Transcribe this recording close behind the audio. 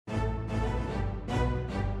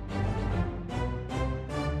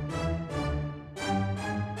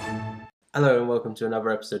Hello and welcome to another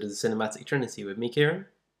episode of the Cinematic Trinity with me, Kieran.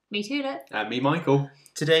 Me Tulip. And me, Michael.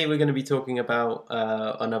 Today we're going to be talking about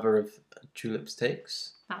another of Tulip's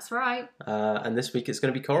takes. That's right. And this week it's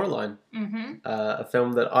going to be Coraline, Mm-hmm. a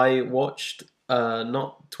film that I watched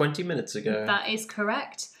not 20 minutes ago. That is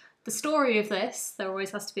correct. The story of this, there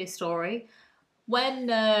always has to be a story. When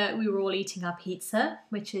we were all eating our pizza,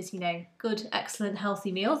 which is, good, excellent,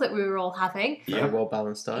 healthy meal that we were all having. Very well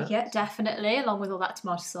balanced diet. Yeah, definitely, along with all that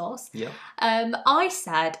tomato sauce. Yep. I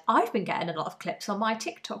said I've been getting a lot of clips on my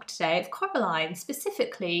TikTok today of Coraline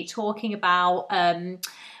specifically talking about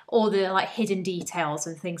all the hidden details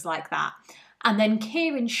and things like that. And then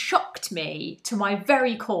Kieran shocked me to my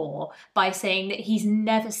very core by saying that he's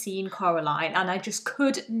never seen Coraline, and I just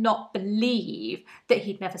could not believe that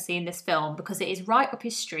he'd never seen this film because it is right up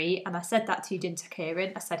his street. And I said that to you, didn't I,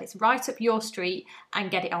 Kieran? I said it's right up your street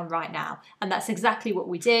and get it on right now. And that's exactly what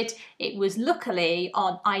we did. It was luckily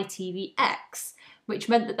on ITVX, which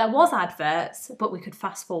meant that there was adverts, but we could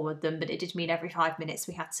fast forward them. But it did mean every 5 minutes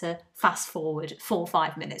we had to fast forward full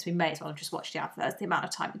 5 minutes. We may as well have just watched the adverts, the amount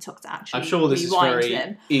of time it took to actually I'm sure this is very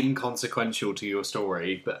them. inconsequential to your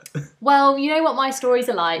story, but... Well, you know what my stories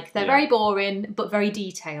are like. They're very boring, but very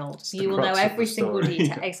detailed. You will know every single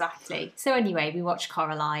detail. Exactly. So anyway, we watched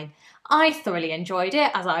Coraline. I thoroughly enjoyed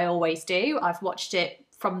it, as I always do. I've watched it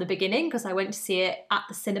from the beginning because I went to see it at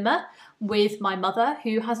the cinema with my mother,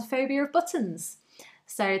 who has a phobia of buttons.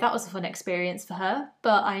 So that was a fun experience for her,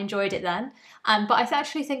 but I enjoyed it then. But I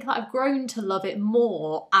actually think that I've grown to love it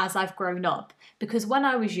more as I've grown up, because when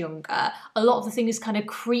I was younger, a lot of the things kind of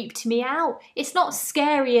creeped me out. It's not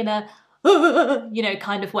scary in a,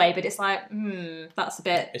 kind of way, but it's like, that's a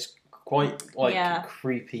bit... It's quite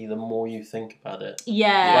creepy the more you think about it.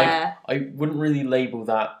 Yeah. I wouldn't really label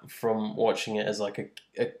that from watching it as the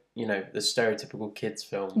stereotypical kids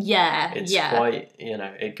film. Yeah, It's quite,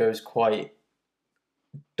 it goes quite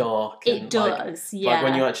dark. It does, yeah. Like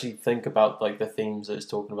when you actually think about the themes that it's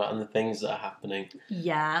talking about and the things that are happening.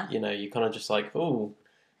 Yeah. You kind of just oh,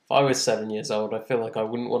 if I was 7 years old, I feel like I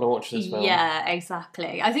wouldn't want to watch this film. Yeah,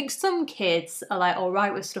 exactly. I think some kids are all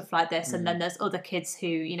right with stuff like this, and then there's other kids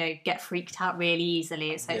who, get freaked out really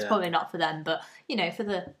easily. So it's probably not for them, but, for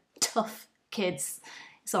the tough kids,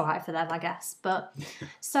 it's all right for them, I guess. But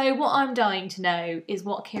so what I'm dying to know is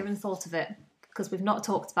what Kieran thought of it, because we've not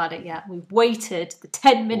talked about it yet. We've waited the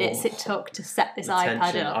 10 minutes it took to set this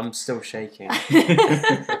iPad up. I'm still shaking.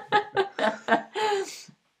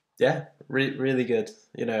 Yeah, really good.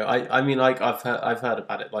 I've heard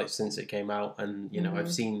about it since it came out, and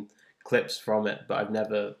I've seen clips from it, but I've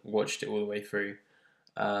never watched it all the way through.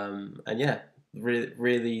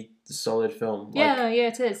 Really solid film.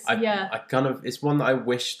 It is. It's one that I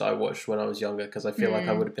wished I watched when I was younger, because I feel like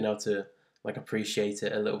I would have been able to appreciate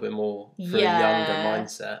it a little bit more for a younger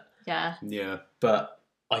mindset. Yeah. Yeah. But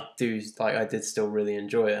I did still really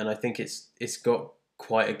enjoy it, and I think it's got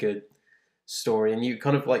quite a good story, and you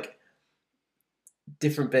kind of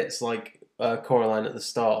different bits Coraline at the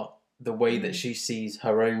start, the way that she sees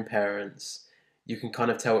her own parents, you can kind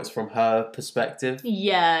of tell it's from her perspective.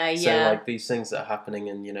 Yeah. So these things that are happening,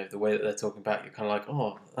 and the way that they're talking about, you're kind of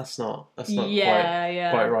oh, that's not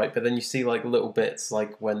quite right. But then you see little bits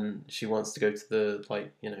when she wants to go to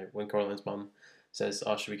the when Coraline's mum says,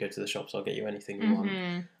 "Oh, should we go to the shops? I'll get you anything you want."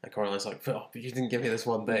 And Coraline's like, "Oh, but you didn't give me this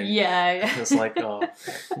one thing." Yeah. It's oh,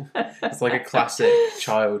 it's a classic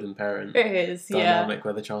child and parent dynamic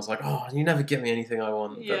where the child's "Oh, you never give me anything I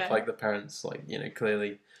want," but the parents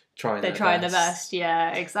clearly trying their best.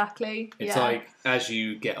 Yeah, exactly. It's as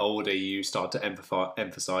you get older, you start to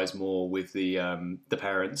emphasize more with the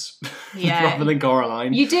parents rather than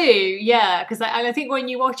Coraline. You do, yeah, because I think when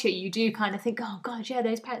you watch it, you do kind of think, oh god, yeah,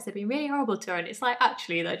 those parents have been really horrible to her, and it's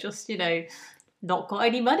actually they're just not got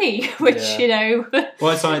any money, which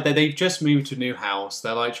Well, it's they've just moved to a new house.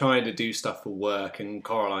 They're trying to do stuff for work, and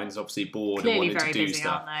Caroline's obviously bored clearly and wanting to do busy,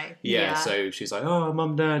 stuff. Aren't they? Yeah, so she's "Oh,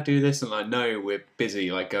 mum, dad, do this," and no, we're busy.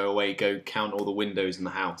 Go away, go count all the windows in the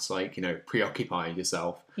house. Preoccupy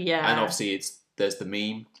yourself. Yeah, and obviously there's the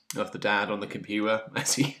meme of the dad on the computer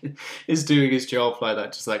as he is doing his job,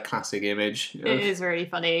 just that classic image. It is really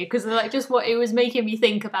funny because just what it was making me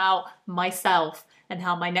think about myself and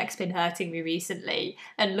how my neck's been hurting me recently,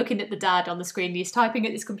 and looking at the dad on the screen, he's typing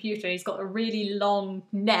at this computer, he's got a really long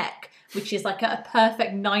neck, which is at a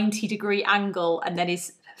perfect 90-degree angle, and then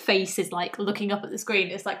his face is looking up at the screen.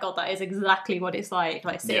 It's God, that is exactly what it's like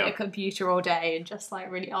sitting at a computer all day and just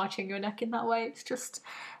really arching your neck in that way. It's just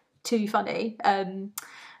too funny.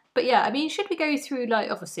 But yeah, should we go through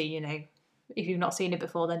obviously, if you've not seen it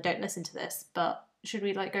before, then don't listen to this, but should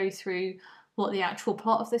we go through what the actual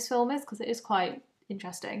plot of this film is, because it is quite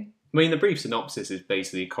interesting. I mean, the brief synopsis is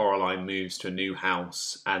basically Coraline moves to a new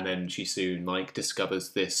house, and then she soon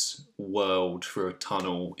discovers this world through a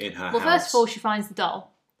tunnel in her house. Well, first of all, she finds the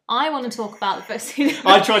doll. I want to talk about the first scene.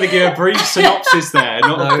 I tried to give a brief synopsis there,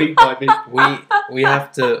 not a beat by beat. We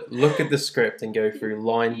have to look at the script and go through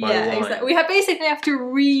line by line. Exactly. We basically have to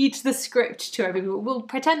read the script to everyone. We'll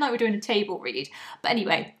pretend like we're doing a table read. But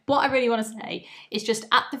anyway, what I really want to say is just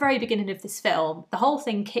at the very beginning of this film, the whole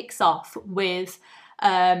thing kicks off with...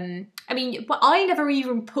 I never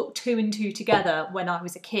even put two and two together when I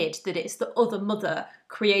was a kid that it's the other mother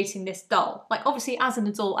creating this doll. Like, obviously, as an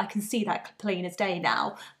adult, I can see that plain as day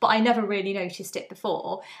now, but I never really noticed it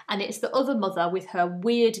before. And it's the other mother with her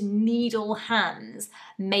weird needle hands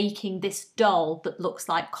making this doll that looks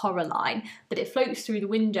like Coraline, but it floats through the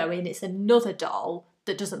window and it's another doll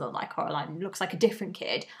that doesn't look like Coraline, it looks like a different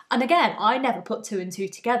kid. And again, I never put two and two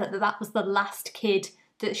together that was the last kid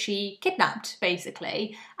that she kidnapped,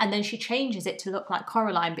 basically, and then she changes it to look like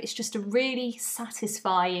Coraline, but it's just a really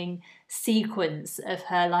satisfying sequence of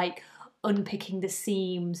her, like, unpicking the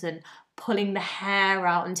seams and pulling the hair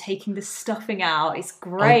out and taking the stuffing out. It's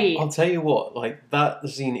great. I'll tell you what, like, that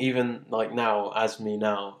scene, even, like, now, as me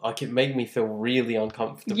now, like, it made me feel really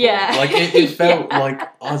uncomfortable. Yeah. Like, it felt like,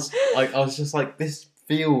 I was just like, this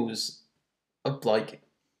feels, like...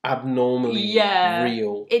 abnormally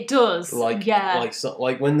real. It does.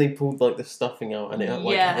 Like when they pulled like the stuffing out and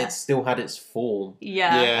it still had its form.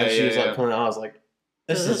 And she was like pulling it out. I was like,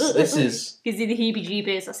 this is gives you the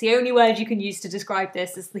heebie-jeebies. That's the only word you can use to describe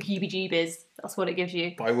this, is the heebie-jeebies. That's what it gives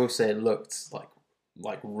you. But I will say it looked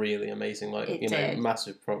like really amazing. Like, it you know, did.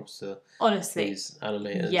 Massive props to honestly these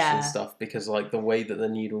animators and stuff, because like the way that the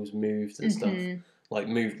needles moved and stuff, like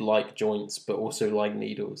moved like joints but also like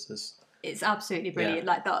needles. It's absolutely brilliant.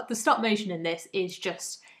 Like that, the stop motion in this is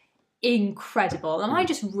just incredible, and I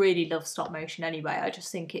just really love stop motion anyway. I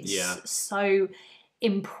just think it's so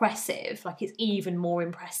impressive. Like, it's even more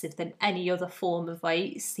impressive than any other form of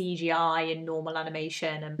like CGI and normal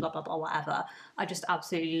animation and blah blah blah whatever. I just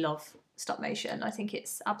absolutely love stop motion. I think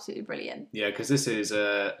it's absolutely brilliant. Yeah, because this is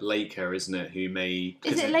Leica, isn't it? Who made?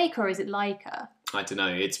 Is it Leica or is it Leica? I don't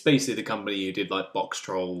know. It's basically the company who did like Box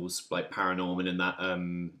Trolls, like Paranorman, and that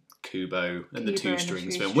Kubo and the Two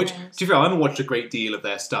Strings film. Which, to be fair, I haven't watched a great deal of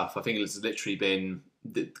their stuff. I think it's literally been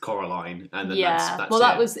Coraline, and then that's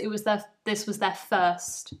well, this was their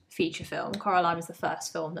first feature film. Coraline was the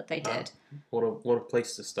first film that they did. What a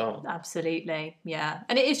place to start. Absolutely, yeah,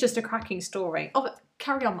 and it is just a cracking story. Oh, but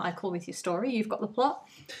carry on, Michael, with your story. You've got the plot.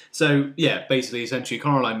 So yeah, basically, essentially,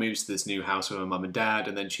 Coraline moves to this new house with her mum and dad,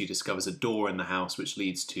 and then she discovers a door in the house which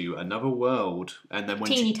leads to another world. And then when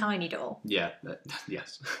teeny tiny door. Yeah,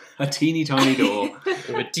 yes, a teeny tiny door with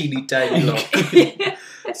a teeny tiny lock.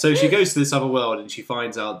 So she goes to this other world and she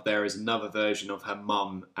finds out there is another version of her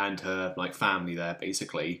mum and her like family there,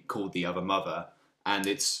 basically, called the Other Mother, and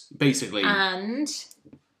it's basically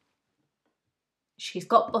she's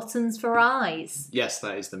got buttons for eyes. Yes,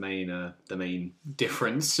 that is the main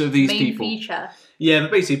difference of these people. Main feature. Yeah,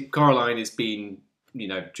 but basically Coraline is being,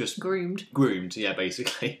 just groomed, yeah,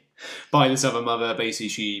 basically, by this other mother. Basically,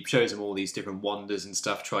 she shows him all these different wonders and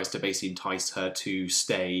stuff, tries to basically entice her to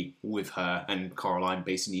stay with her, and Coraline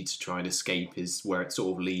basically needs to try and escape, is where it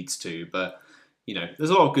sort of leads to. But,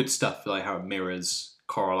 there's a lot of good stuff, like how it mirrors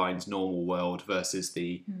Coraline's normal world versus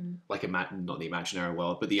the, not the imaginary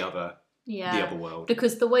world, but the other world.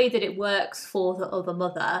 Because the way that it works for the other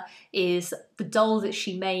mother is the doll that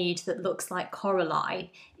she made that looks like Coraline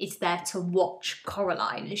is there to watch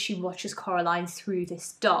Coraline, and she watches Coraline through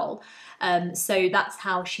this doll. So that's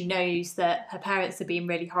how she knows that her parents are being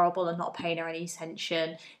really horrible and not paying her any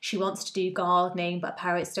attention. She wants to do gardening, but her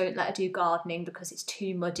parents don't let her do gardening because it's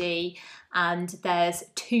too muddy. And there's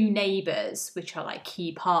two neighbours, which are like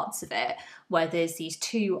key parts of it, where there's these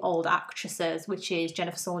two old actresses, which is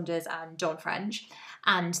Jennifer Saunders and Dawn French,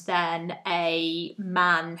 and then a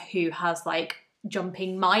man who has like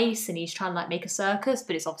jumping mice, and he's trying to like make a circus,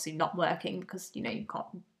 but it's obviously not working because you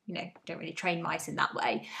can't, don't really train mice in that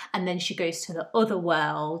way. And then she goes to the other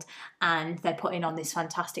world and they're putting on this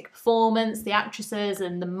fantastic performance, the actresses,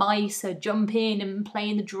 and the mice are jumping and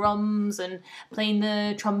playing the drums and playing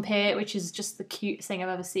the trumpet, which is just the cutest thing I've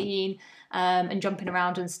ever seen, and jumping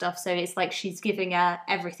around and stuff. So it's like she's giving her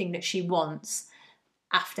everything that she wants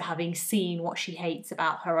after having seen what she hates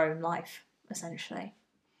about her own life, essentially.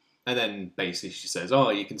 And then basically she says, oh,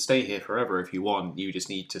 you can stay here forever if you want, you just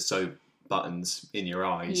need to sew buttons in your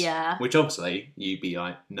eyes. Yeah. Which obviously you'd be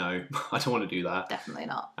like, no, I don't want to do that. Definitely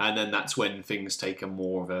not. And then that's when things take a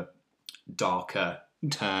more of a darker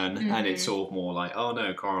turn, and it's sort of more like, oh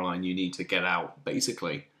no, Coraline, you need to get out,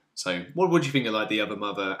 basically. So, what would you think of like the other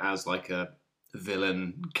mother as like a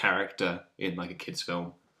villain character in like a kids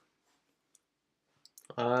film?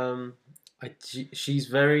 She's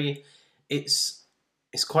very. It's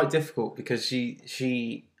quite difficult because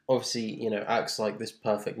she obviously acts like this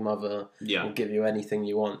perfect mother. Yeah. Will give you anything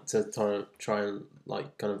you want to try and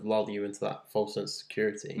like kind of lull you into that false sense of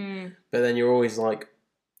security. But then you're always like,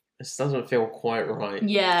 this doesn't feel quite right.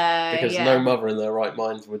 Yeah, because no mother in their right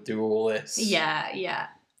mind would do all this. Yeah.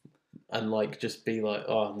 And like just be like,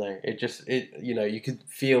 oh no, you could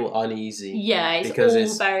feel uneasy. Yeah, it's because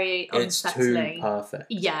all very unsettling. It's too perfect.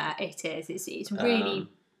 Yeah, it is. It's really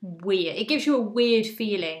weird. It gives you a weird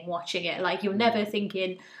feeling watching it. Like you're never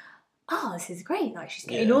thinking, oh, this is great. Like she's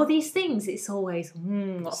getting all these things. It's always,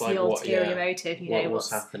 what's the ulterior motive?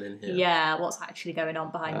 What's happening here? Yeah, what's actually going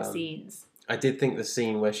on behind the scenes. I did think the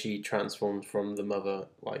scene where she transformed from the mother,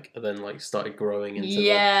 started growing into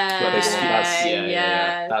that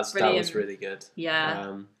was really good.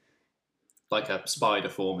 Yeah, like a spider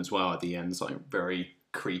form as well at the end. It's like very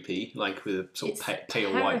creepy, like with a sort of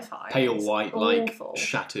pale white, like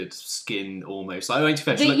shattered skin almost. Like,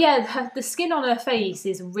 the skin on her face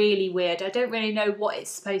is really weird. I don't really know what it's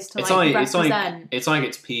supposed to represent. It's like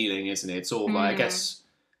it's peeling, isn't it? It's all like, I guess.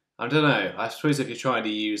 I don't know. I suppose if you're trying to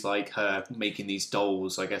use like her making these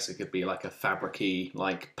dolls, I guess it could be like a fabric-y,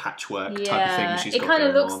 like patchwork type of thing she's got. It kind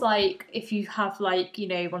of looks like if you have like,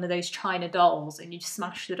 one of those China dolls and you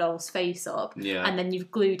smash the doll's face up and then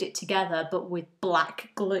you've glued it together but with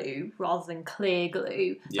black glue rather than clear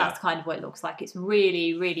glue. That's kind of what it looks like. It's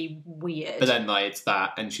really, really weird. But then like it's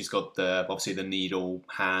that, and she's got obviously the needle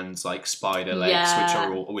hands, like spider legs,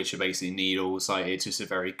 which are basically needles. Like it's just a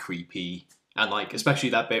very creepy. And like, especially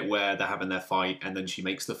that bit where they're having their fight, and then she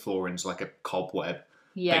makes the floor into like a cobweb,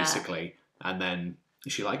 basically, and then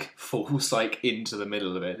she like falls like into the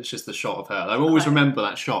middle of it. It's just the shot of her. I always remember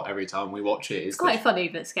that shot every time we watch it. It's quite funny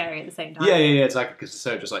but scary at the same time. Yeah, exactly. Because it's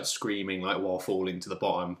so just like screaming like while falling to the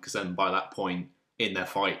bottom. Because then by that point in their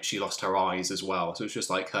fight, she lost her eyes as well. So it's just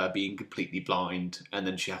like her being completely blind, and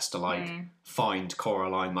then she has to like find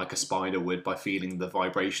Coraline like a spider would by feeling the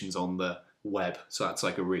vibrations on the web. So that's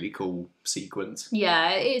like a really cool sequence. Yeah,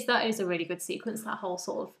 it is. That is a really good sequence, that whole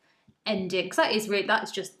sort of ending, because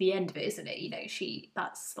that's just the end of it, isn't it?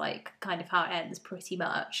 That's like kind of how it ends pretty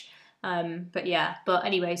much. But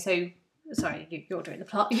anyway, so sorry, you're doing the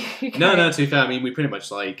plot. No, to be fair, I mean, we pretty much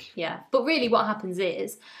like... Yeah, but really what happens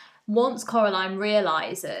is, once Coraline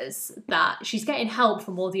realises that she's getting help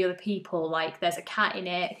from all the other people, like there's a cat in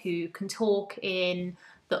it who can talk in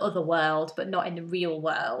the other world but not in the real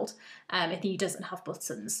world, and he doesn't have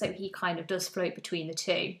buttons, so he kind of does float between the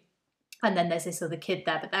two. And then there's this other kid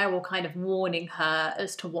there, but they're all kind of warning her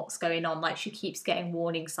as to what's going on. Like she keeps getting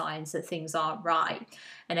warning signs that things aren't right.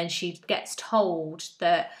 And then she gets told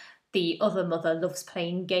that the other mother loves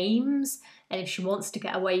playing games, and if she wants to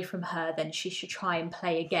get away from her, then she should try and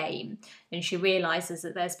play a game. And she realises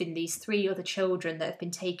that there's been these 3 other children that have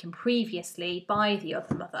been taken previously by the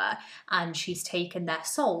other mother, and she's taken their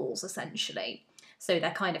souls, essentially. So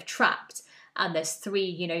they're kind of trapped, and there's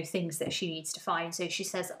 3, things that she needs to find. So she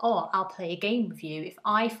says, oh, I'll play a game with you. If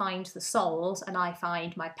I find the souls and I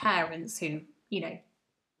find my parents who,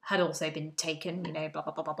 had also been taken, blah,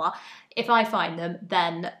 blah, blah, blah, blah. If I find them,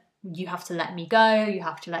 then you have to let me go, you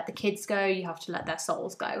have to let the kids go, you have to let their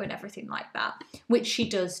souls go and everything like that, which she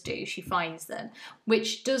does do. She finds them,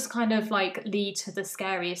 which does kind of like lead to the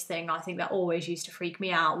scariest thing. I think that always used to freak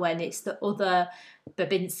me out when it's the other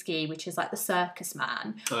Babinski, which is like the circus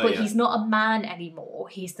man, he's not a man anymore,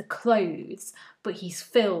 he's the clothes, but he's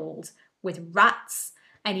filled with rats.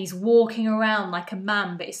 And he's walking around like a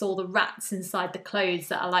man, but it's all the rats inside the clothes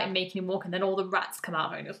that are like making him walk, and then all the rats come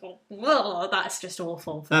out and just, that's just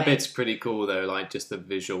awful. That bit's pretty cool though, like just the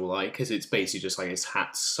visual, like, because it's basically just like his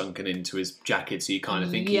hat's sunken into his jacket, so you kind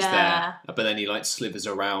of think he's there, but then he like slithers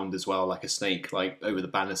around as well like a snake, like over the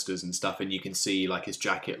banisters and stuff, and you can see like his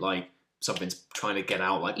jacket, like something's trying to get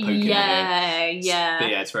out, like poking at him. But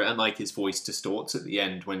yeah, it's very, and like his voice distorts at the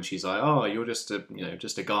end when she's like, "Oh, you're just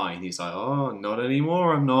a guy," and he's like, "Oh, not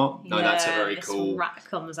anymore, I'm not." No, that's a very cool. Rat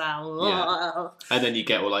comes out. Yeah. And then you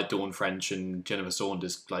get all like Dawn French and Jennifer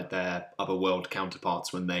Saunders, like their other world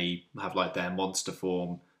counterparts, when they have like their monster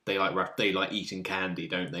form. They like eating candy,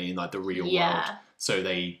 don't they? In like the real world, so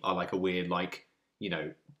they are like a weird like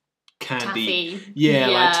candy,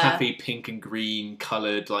 taffy. Like taffy, pink and green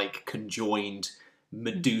coloured, like conjoined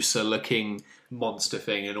Medusa looking monster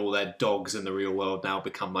thing, and all their dogs in the real world now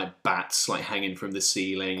become like bats, like hanging from the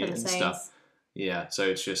ceiling and stuff. Yeah, so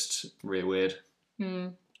it's just really weird.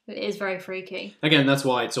 It is very freaky. Again, that's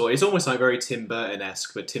why it's almost like very Tim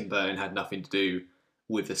Burton-esque, but Tim Burton had nothing to do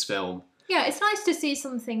with this film. Yeah, it's nice to see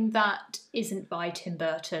something that isn't by Tim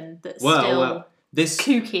Burton that's Well, still this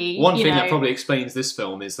kooky. one thing that probably explains this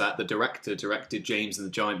film is that the director directed James and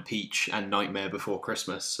the Giant Peach and Nightmare Before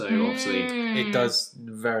Christmas. So obviously, It does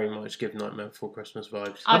very much give Nightmare Before Christmas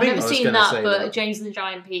vibes. I've never I was seen gonna that, say but that. James and the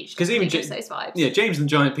Giant Peach 'Cause even gives those vibes. yeah, James and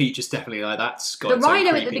the Giant Peach is definitely like that's got The its own rhino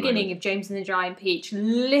at the creepy beginning moment. of James and the Giant Peach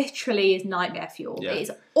literally is nightmare fuel. Yeah. It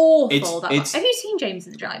is awful. It's- Have you seen James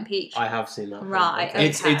and the Giant Peach? I have seen that. Right, Okay.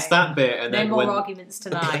 It's that bit, and No then more when arguments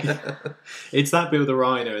tonight. it's that bit with the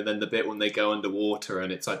rhino, and then the bit when they go underwater,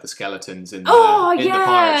 and it's like the skeletons in the Oh in the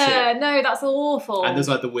pirate yeah, ship. no, that's awful. And there's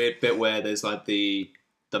like the weird bit where there's like the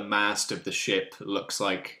mast of the ship looks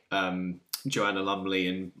like Joanna Lumley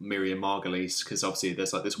and Miriam Margolyes, because obviously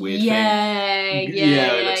there's like this weird thing.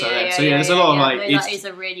 It looks like them. So there's a lot of like no, that is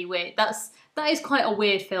a really weird. That is quite a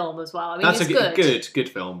weird film as well. I mean, that's it's a good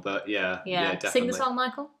film, but yeah, definitely. Sing the song,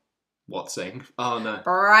 Michael. What sing? Oh no.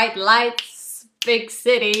 Bright lights, big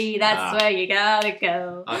city. That's where you gotta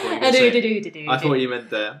go. I thought you meant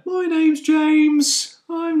there. My name's James.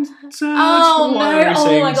 I'm sad. Oh no!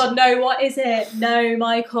 Oh my sings. god! No, what is it? No,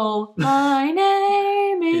 Michael. My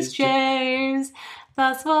name is James.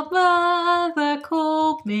 That's what Mother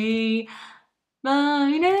called me.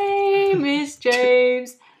 My name is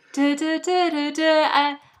James. Da, da, da, da,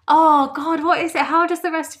 da. Oh god, what is it? How does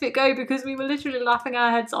the rest of it go? Because we were literally laughing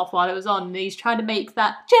our heads off while it was on. And he's trying to make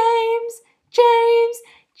that James.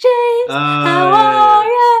 How are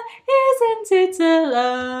ya? Isn't it a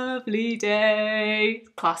lovely day?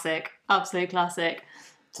 Classic, absolute classic.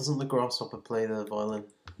 Doesn't the grasshopper play the violin?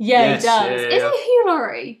 Yeah, Yes, he does. yeah. Is it Hugh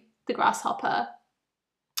Laurie, the grasshopper?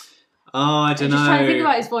 Oh, I don't I'm know. just trying to think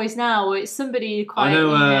about his voice now. It's somebody quite.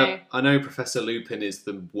 I know Professor Lupin is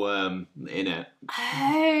the worm in it.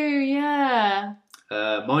 Oh yeah.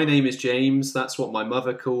 My name is James, that's what my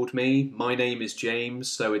mother called me. My name is James,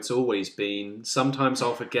 so it's always been. Sometimes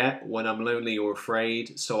I'll forget when I'm lonely or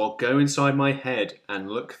afraid, so I'll go inside my head and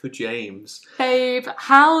look for James. Babe,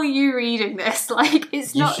 how are you reading this? Like,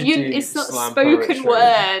 it's You not should do it's not slam spoken poetry.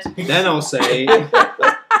 word. Then I'll say...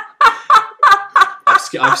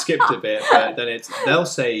 I've skipped a bit, but then they'll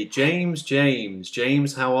say, James,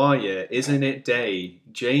 how are you? Isn't it day?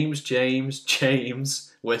 James,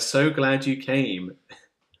 we're so glad you came.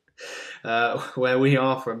 Where we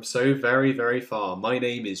are from so very, very far. My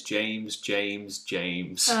name is James.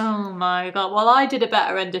 Oh my god. Well, I did a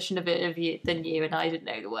better rendition of it than you, and I didn't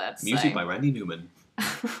know the words. Music by Randy Newman.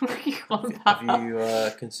 Have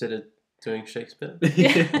you considered doing Shakespeare?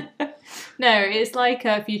 No, it's like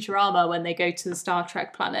Futurama when they go to the Star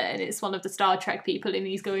Trek planet, and it's one of the Star Trek people, and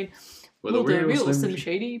he's going, "Will the real Slim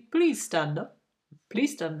Shady please stand up?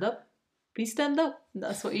 Please stand up. Please stand up." And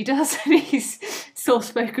that's what he does, and he's soft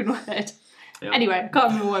spoken word. Yep. Anyway, I can't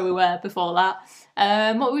remember where we were before that.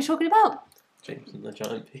 What were we talking about? James and the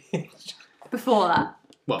Giant Peach. Before that.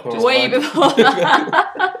 Well, Coraline. Way before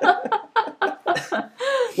that.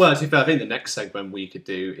 well, to be fair, I think the next segment we could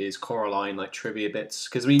do is Coraline, like trivia bits,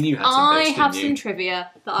 because you had some bits, I have didn't you? some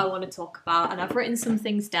trivia that I want to talk about, and I've written some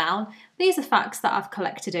things down. These are facts that I've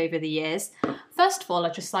collected over the years. First of all,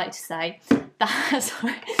 I'd just like to say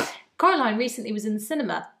that Coraline recently was in the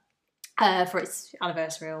cinema for its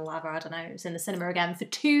anniversary or whatever, I don't know. It was in the cinema again for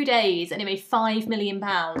 2 days, and it made £5 million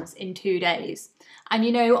in 2 days. And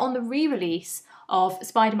you know, on the re-release of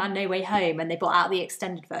Spider-Man No Way Home, when they brought out the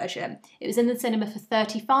extended version, it was in the cinema for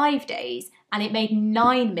 35 days and it made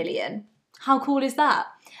 £9 million. How cool is that?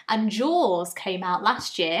 And Jaws came out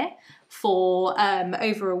last year for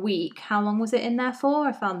over a week. How long was it in there for?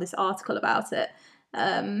 I found this article about it.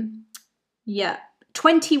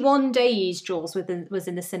 21 days Jaws was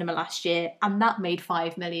in the cinema last year, and that made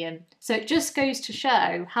 £5 million. So it just goes to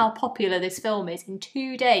show how popular this film is. In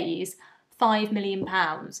 2 days, £5 million.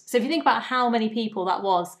 So if you think about how many people that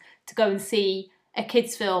was to go and see a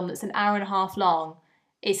kids' film that's an hour and a half long,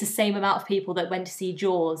 it's the same amount of people that went to see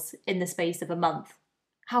Jaws in the space of a month.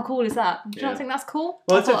 How cool is that? Do you not think that's cool?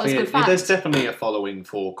 Well, I thought that was a good fact. there's definitely a following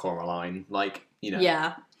for Coraline. Like, you know,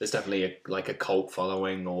 Yeah. there's definitely a cult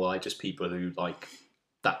following, or like just people who like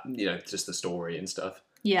that, you know, just the story and stuff.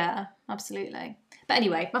 Yeah, absolutely. But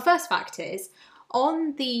anyway, my first fact is,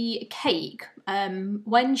 on the cake,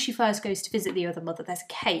 when she first goes to visit the other mother, there's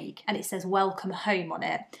a cake and it says "Welcome Home" on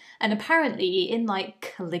it. And apparently, in like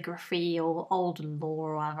calligraphy or old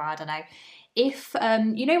lore or whatever, I don't know, if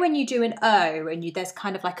you know when you do an O and there's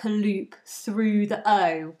kind of like a loop through the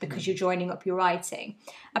O because you're joining up your writing.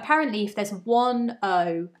 Apparently, if there's one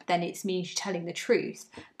O, then it means you're telling the truth.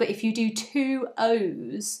 But if you do two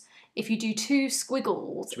O's, if you do 2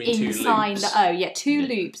 squiggles Do you mean 2 inside loops? the O, yeah, 2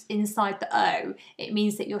 loops inside the O, it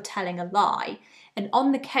means that you're telling a lie. And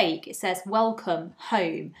on the cake, it says welcome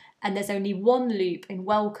home. And there's only 1 loop in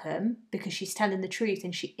welcome because she's telling the truth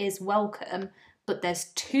and she is welcome. But there's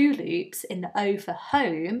 2 loops in the O for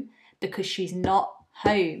home because she's not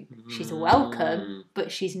home. She's welcome,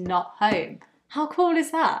 but she's not home. How cool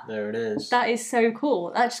is that? There it is. That is so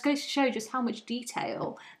cool. That just goes to show just how much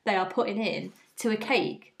detail they are putting in to a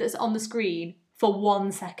cake that's on the screen for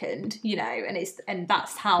 1 second, you know, and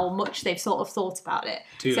that's how much they've sort of thought about it.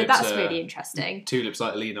 So Tulip's, that's really interesting. Tulip's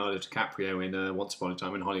like Leonardo DiCaprio in Once Upon a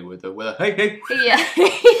Time in Hollywood, with a hey, Yeah.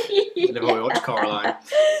 whenever we watch Coraline.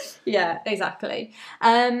 Yeah, exactly.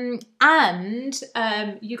 And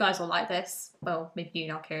you guys will like this. Well, maybe you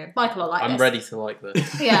not, Kieran. Michael will like this. I'm ready to like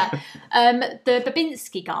this. Yeah. The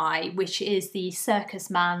Babinski guy, which is the circus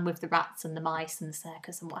man with the rats and the mice and the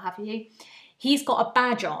circus and what have you, he's got a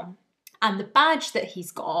badge on. And the badge that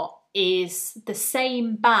he's got is the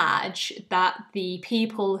same badge that the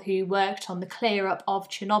people who worked on the clear up of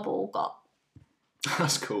Chernobyl got.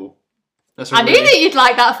 That's cool. I knew that you'd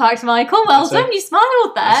like that fact, Michael. Well done, you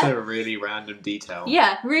smiled That's there. a really random detail.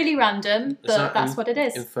 Yeah, really random, but that's what it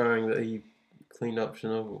is. Inferring that he cleaned up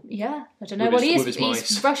Chernobyl. Yeah, I don't know With what his- he with is. his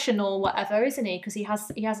He's mice. Russian or whatever, isn't he? Because he has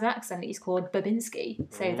an accent. He's called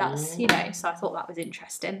Babinski, so that's, you know. So I thought that was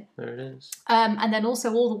interesting. There it is. And then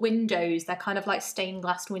also all the windows, they're kind of like stained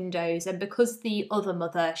glass windows. And because the other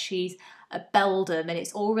mother, she's a beldam and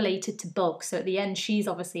it's all related to bugs. So at the end, she's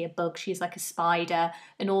obviously a bug. She's like a spider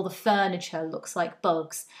and all the furniture looks like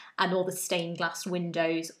bugs. And all the stained glass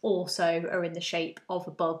windows also are in the shape of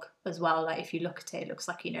a bug as well. Like if you look at it, it looks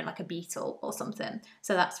like, you know, like a beetle or something.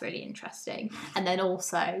 So that's really interesting. And then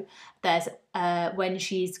also there's when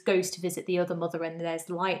she goes to visit the other mother and there's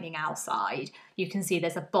lightning outside, you can see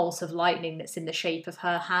there's a bolt of lightning that's in the shape of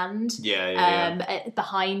her hand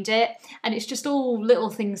behind it. And it's just all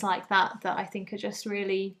little things like that I think are just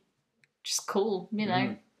really just cool, you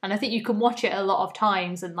know. And I think you can watch it a lot of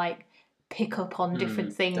times and like pick up on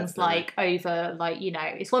different things, definitely. like over, like, you know,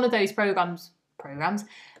 it's one of those films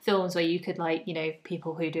where you could, like, you know,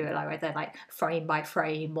 people who do it like where they're like frame by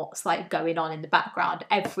frame what's like going on in the background.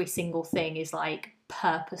 Every single thing is like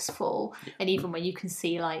purposeful, and even when you can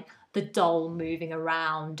see like the doll moving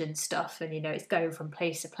around and stuff, and you know it's going from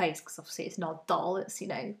place to place because obviously it's not a doll, it's, you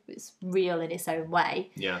know, it's real in its own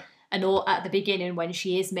way. Yeah. And all at the beginning when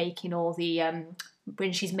she is making all the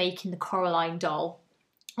when she's making the Coraline doll,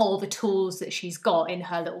 all the tools that she's got in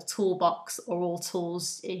her little toolbox are all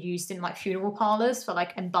tools used in like funeral parlours for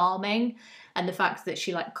like embalming. And the fact that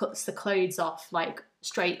she like cuts the clothes off like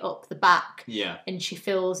straight up the back, Yeah. and she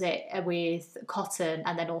fills it with cotton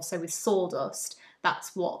and then also with sawdust,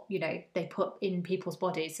 that's what, you know, they put in people's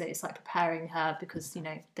bodies. So it's like preparing her because, you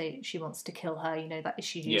know, she wants to kill her, you know, that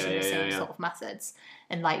she's using the same sort of methods.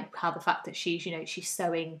 And like how the fact that she's, you know, she's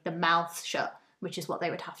sewing the mouth shut, which is what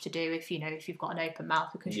they would have to do if, you know, if you've got an open mouth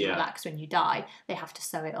because you relax when you die, they have to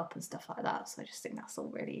sew it up and stuff like that. So I just think that's all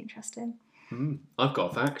really interesting. I've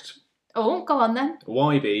got a fact. Oh, go on then.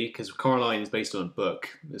 YB, because Coraline is based on a book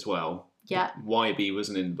as well. Yeah. YB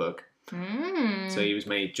wasn't in the book. So he was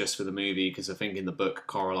made just for the movie because I think in the book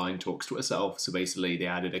Coraline talks to herself. So basically they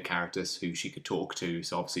added a character who she could talk to.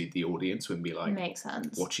 So obviously the audience wouldn't be like, makes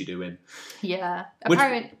sense. what's she doing? Yeah. Which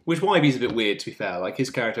YB's a bit weird, to be fair. Like his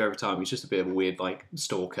character over time, he's just a bit of a weird, like,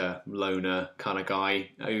 stalker, loner kind of guy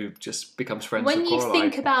who just becomes friends with Coraline. When you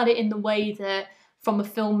think about it in the way that, from a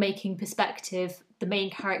filmmaking perspective, the main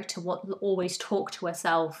character will always talk to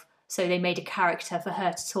herself, so they made a character for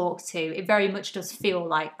her to talk to. It very much does feel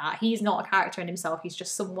like that. He's not a character in himself. He's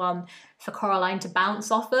just someone for Coraline to bounce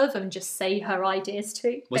off of and just say her ideas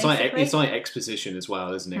to. Well, it's like exposition as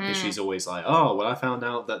well, isn't it? Because she's always like, oh, well, I found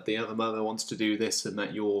out that the other mother wants to do this and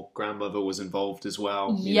that your grandmother was involved as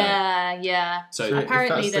well. Yeah. So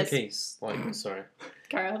apparently if that's the case, like, sorry.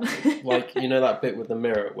 Carry on. Like, you know that bit with the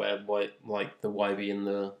mirror where, like, the YB in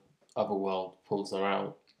the other world pulls her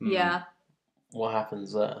out? Yeah. What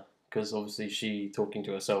happens there? Because obviously she, talking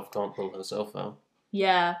to herself, can't pull herself out.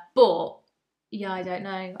 Yeah, but yeah, I don't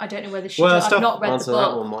know. I don't know whether she. Well, I've not read the Answer book.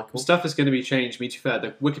 that one, Michael. Stuff is going to be changed. Me, to be fair,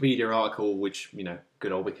 the Wikipedia article, which, you know,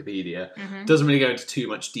 good old Wikipedia, doesn't really go into too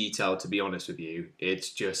much detail, to be honest with you. It's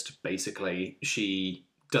just basically she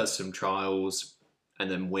does some trials and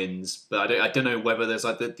then wins. But I don't know whether there's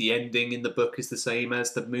like the ending in the book is the same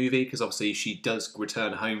as the movie, because obviously she does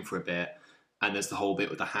return home for a bit. And there's the whole bit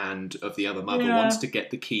with the hand of the other mother wants to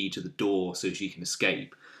get the key to the door so she can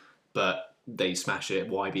escape. But they smash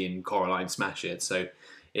it. YB and Coraline smash it. So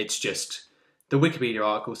it's just The Wikipedia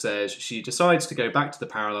article says she decides to go back to the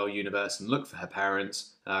parallel universe and look for her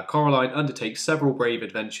parents. Coraline undertakes several brave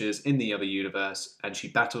adventures in the other universe, and she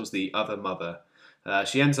battles the other mother.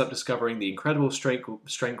 She ends up discovering the incredible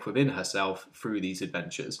strength within herself through these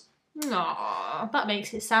adventures. Aww, that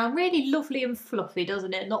makes it sound really lovely and fluffy,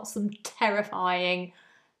 doesn't it? Not some terrifying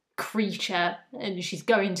creature, and she's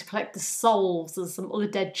going to collect the souls of some other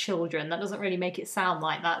dead children. That doesn't really make it sound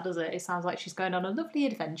like that, does it? It sounds like she's going on a lovely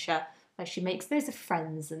adventure where she makes loads of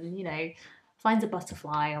friends and, you know, finds a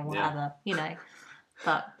butterfly or whatever, you know.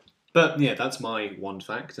 But yeah, that's my one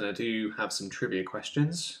fact, and I do have some trivia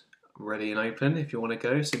questions ready and open if you want to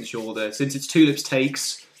go. Since it's Tulip's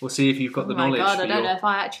takes, we'll see if you've got the knowledge. Oh my god, I don't know if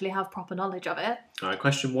I actually have proper knowledge of it. All right,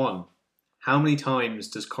 question 1: how many times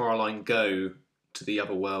does Coraline go to the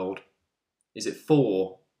other world? Is it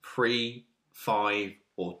 4, 3, 5,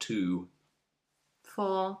 or 2? 4.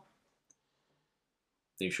 Are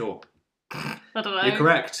you sure? I don't know. You're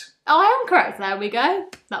correct. Oh, I am correct. There we go.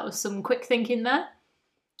 That was some quick thinking there.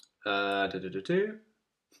 How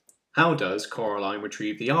does Coraline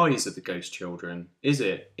retrieve the eyes of the ghost children? Is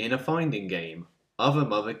it in a finding game, other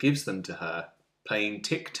mother gives them to her, playing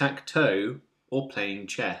tic-tac-toe, or playing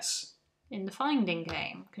chess? In the finding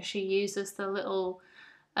game, because she uses the little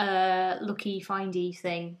lucky findy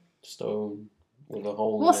thing. Stone with a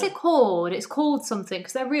hole. What's it called? It's called something,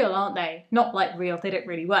 because they're real, aren't they? Not like real, they don't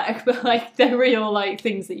really work, but like they're real like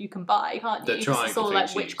things that you can buy, can't you? It's all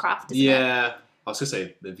like witchcraft, isn't it? Yeah. I was going to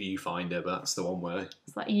say the viewfinder, but that's the one where...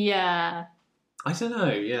 It's like, yeah. I don't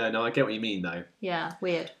know. Yeah, no, I get what you mean, though. Yeah,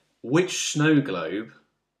 weird. Which snow globe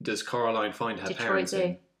does Coraline find her parents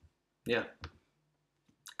in? Yeah.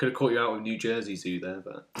 Could have caught you out with New Jersey Zoo there,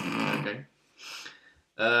 but... okay.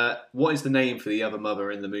 What is the name for the other mother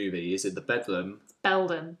in the movie? Is it the Bedlam?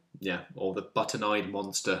 Beldam. Yeah, or the Button-Eyed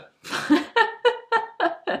Monster?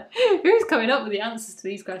 Who's coming up with the answers to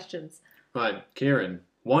these questions? Right, Kieran.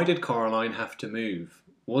 Why did Coraline have to move?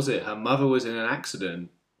 Was it her mother was in an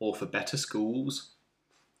accident, or for better schools?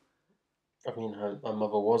 I mean, her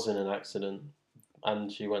mother was in an accident,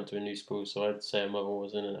 and she went to a new school, so I'd say her mother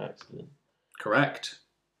was in an accident. Correct.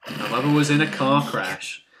 Her mother was in a car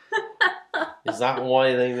crash. Is that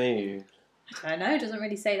why they moved? I don't know. It doesn't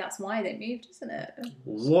really say that's why they moved, doesn't it?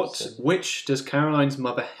 Which does Caroline's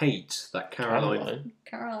mother hate that Coraline?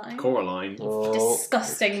 Coraline. Oh,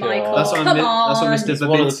 disgusting, God. Michael. That's what Mr. He's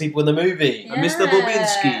one of the people in the movie. Yeah. Mr.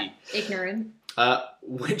 Bobinski. Ignorant.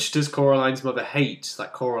 Which does Coraline's mother hate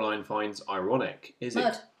that Coraline finds ironic? Is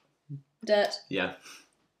Mud. it? Dirt. Yeah.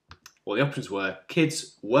 Well, the options were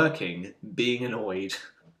kids working, being annoyed,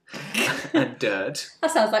 and dirt.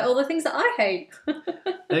 That sounds like all the things that I hate.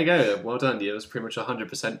 There you go. Well done. Yeah, it was pretty much a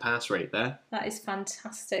 100% pass rate there. That is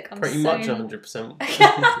fantastic. Pretty much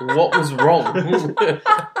 100%. What was wrong?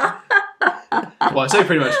 Well, I say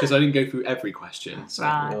pretty much because I didn't go through every question. So.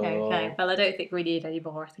 Right, okay. Well, I don't think we need any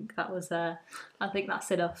more. I think that was. I think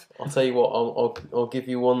that's enough. I'll tell you what. I'll give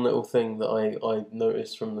you one little thing that I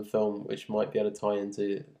noticed from the film, which might be able to tie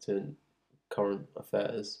into current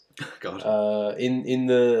affairs. God. In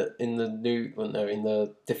the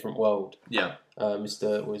different world. Yeah.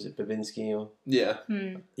 Mr. Was it Babinski or? Yeah.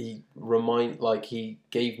 He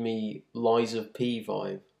gave me Lies of P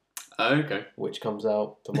vibe. Oh, okay. Which comes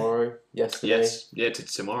out tomorrow. Yesterday. Yes. Yeah,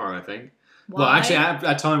 tomorrow I think. Why? Well, actually,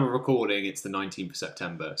 at time of recording, it's the 19th of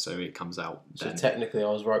September, so it comes out then. So technically, I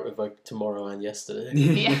was right with both tomorrow and yesterday.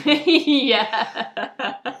 Yeah.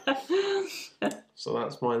 So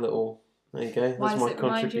that's my little. There you go. Why That's my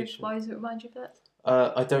contribution. Why does it remind you of it?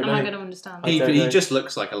 I don't know. Am I going to understand? He just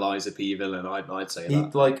looks like a Liza P villain. I'd say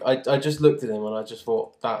that. I just looked at him and I just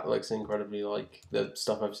thought that looks incredibly like the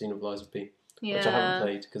stuff I've seen of Liza P. Yeah. Which I haven't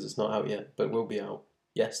played because it's not out yet, but will be out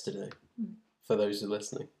yesterday. For those who are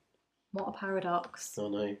listening. What a paradox! I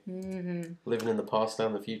know. Mm-hmm. Living in the past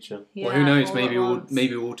and the future. Yeah, well, who knows?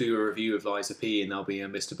 Maybe we'll do a review of Liza P, and there'll be a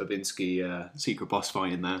Mr. Babinski secret boss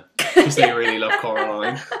fight in there because they really love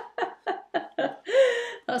Coraline.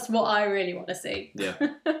 That's what I really want to see. Yeah.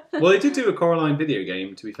 Well, they did do a Coraline video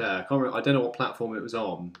game. To be fair, I don't know what platform it was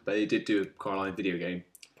on, but they did do a Coraline video game.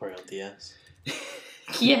 Probably on DS.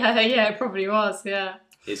 Yeah, it probably was. Yeah.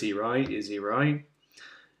 Is he right?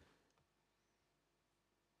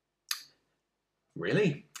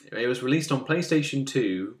 Really? It was released on PlayStation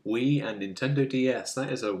 2, Wii, and Nintendo DS.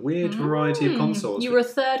 That is a weird variety of consoles. You were a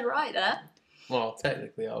third right there. Well,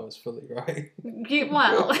 technically, I was fully right.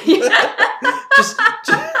 Well, just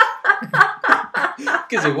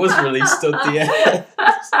because it was released on DS.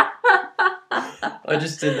 I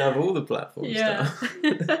just didn't have all the platforms down.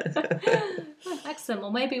 Excellent.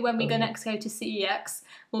 Well, maybe when we next go to CEX,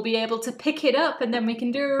 we'll be able to pick it up and then we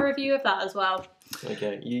can do a review of that as well.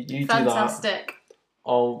 Okay, you do that. Fantastic.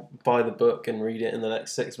 I'll buy the book and read it in the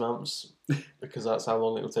next 6 months because that's how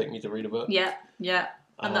long it will take me to read a book. Yeah.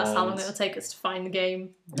 And that's how long it'll take us to find the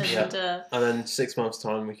game. And then 6 months'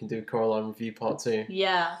 time we can do Coraline review part 2.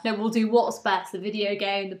 Yeah. No, we'll do what's best, the video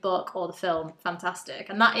game, the book, or the film.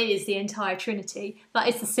 Fantastic. And that is the entire trinity. That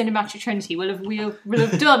is the cinematic trinity. We'll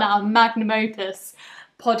have done our magnum opus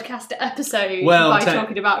podcast episode by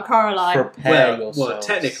talking about Coraline. Prepare yourselves. Well,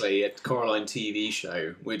 technically, a Coraline TV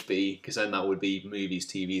show would be, because then that would be movies,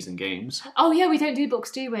 TVs, and games. Oh yeah, we don't do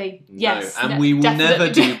books, do we? No, Yes. and we will never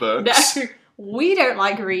do books. No, we don't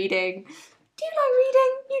like reading. Do you like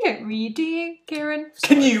reading? You don't read, do you, Kieran?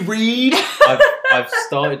 Can you read? I've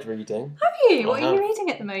started reading. Have you? What are you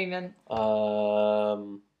reading at the moment?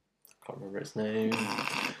 Can't remember its name.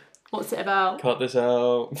 What's it about? Cut this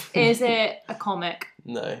out. Is it a comic?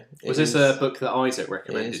 No. Was this a book that Isaac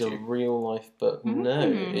recommended It is you? a real life book. No,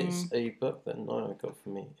 it's a book that Nina got for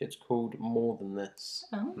me. It's called More Than This.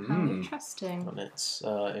 Oh, how interesting. And it's,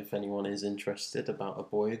 if anyone is interested, about a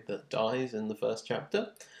boy that dies in the first chapter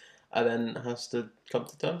and then has to come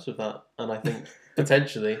to terms with that. And I think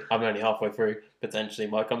potentially, I'm only halfway through, potentially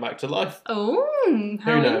might come back to life. Oh,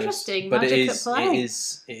 how Who knows? interesting. But Magic it at play.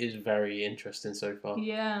 is very interesting so far.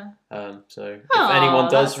 Yeah. So if anyone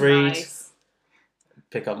does that's read, nice.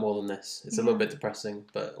 pick up More Than This. It's a little bit depressing,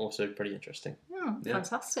 but also pretty interesting. Oh,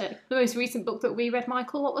 fantastic. The most recent book that we read,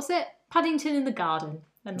 Michael, what was it? Paddington in the Garden.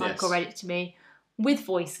 And Michael read it to me with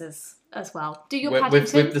voices as well. Do your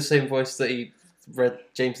Paddington. With the same voice that he read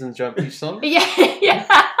James and the Giant Peach song? Yeah.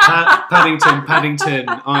 Paddington,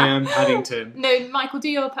 I am Paddington. No, Michael, do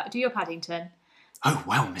your Paddington. Oh,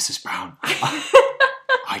 well, Mrs. Brown,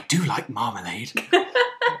 I do like marmalade.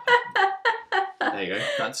 There you go.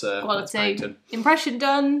 That's quality. Paddington. Impression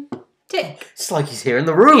done. Tick. It's like he's here in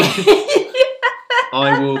the room.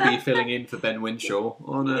 I will be filling in for Ben Winshaw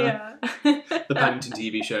on the Paddington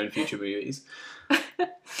TV show and future movies.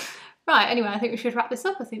 Right, anyway, I think we should wrap this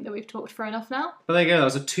up. I think that we've talked for enough now. But there you go. That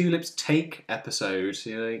was a Tulip's Take episode. So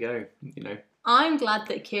there you go. I'm glad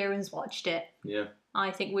that Kieran's watched it. Yeah.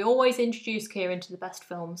 I think we always introduce Kieran to the best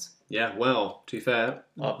films. Yeah, well, to be fair.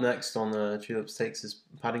 Up next on Tulip's Takes is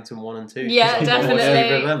Paddington 1 and 2. Yeah,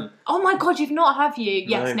 definitely. Them. Oh my god, you've not, have you?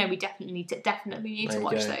 Yes, No. no, we definitely need to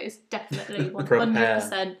watch those. Definitely, 100%.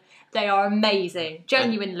 Prepare. They are amazing.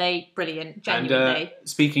 Genuinely brilliant. Genuinely. And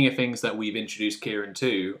speaking of things that we've introduced Kieran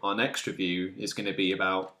to, our next review is going to be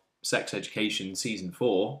about Sex Education Season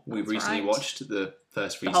 4. We've recently watched the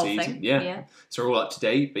first 3 seasons. Thing. Yeah. So we're all up to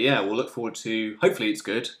date. But yeah, we'll look forward to, hopefully it's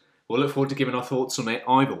good. We'll look forward to giving our thoughts on it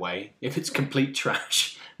either way. If it's complete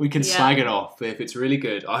trash, we can slag it off. If it's really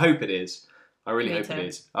good, I hope it is. I really hope it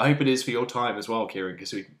is. I hope it is for your time as well, Kieran,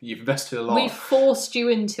 because you've invested a lot. We forced you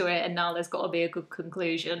into it, and now there's got to be a good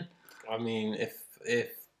conclusion. I mean,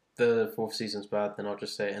 if the 4th season's bad, then I'll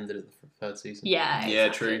just say it ended at the 3rd season. Yeah, exactly. Yeah,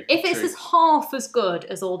 true. If it's as half as good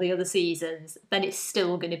as all the other seasons, then it's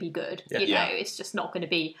still going to be good. Yeah. You know, it's just not going to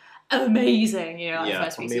be amazing. You know, like the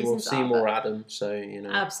first few seasons we'll see more Adam, so you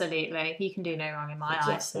know. Absolutely, he can do no wrong in my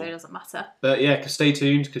eyes, so it doesn't matter. But yeah, stay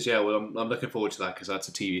tuned because I'm looking forward to that because that's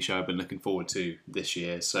a TV show I've been looking forward to this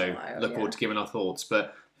year. So look forward to giving our thoughts.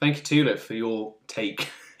 But thank you, Tulip, for your take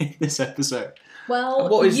in this episode. Well,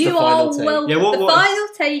 what is the final take? Well, Yeah, the final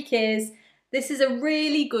take is this is a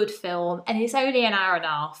really good film, and it's only an hour and a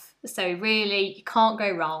half. So really, you can't go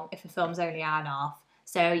wrong if a film's only an hour and a half.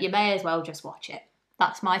 So you may as well just watch it.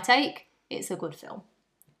 That's my take. It's a good film.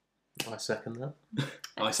 I second that.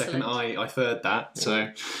 I third that. So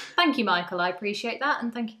thank you, Michael. I appreciate that,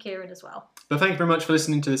 and thank you, Kieran, as well. But thank you very much for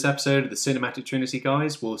listening to this episode of the Cinematic Trinity,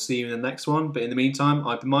 guys. We'll see you in the next one. But in the meantime,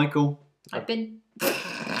 I've been Michael. I've been.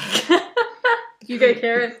 You go,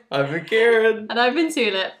 Kieran. I've been Kieran. And I've been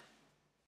Tulip.